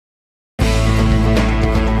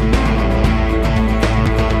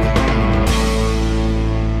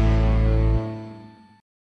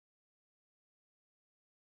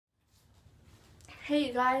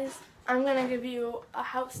Hey guys, I'm gonna give you a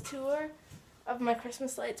house tour of my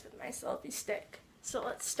Christmas lights with my selfie stick. So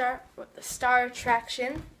let's start with the star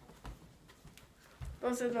attraction.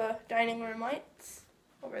 Those are the dining room lights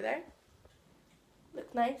over there.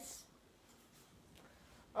 Look nice.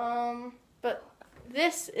 But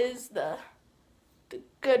this is the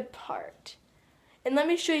good part. And let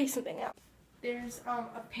me show you something else. There's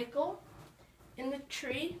a pickle in the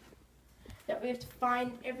tree that we have to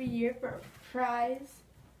find every year for a prize.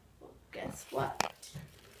 Well, guess what?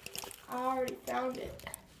 I already found it.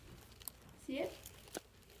 See it?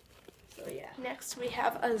 So yeah. Next we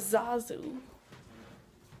have a Zazu.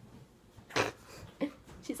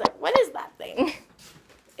 She's like, what is that thing?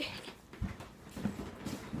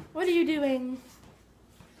 What are you doing?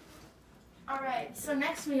 Alright, so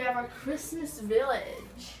next we have our Christmas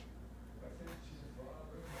village.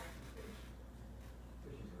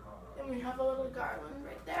 And we have a little garland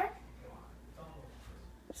right there.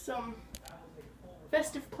 Some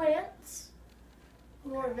festive plants.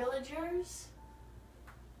 More villagers.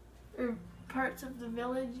 Or parts of the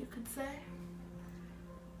village, you could say.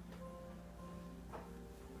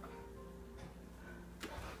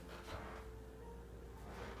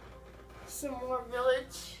 Some more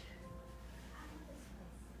village.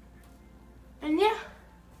 And yeah.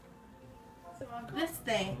 So this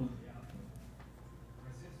thing.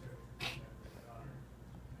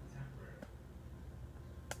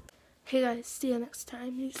 Okay guys, see you next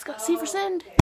time. You just got C for send.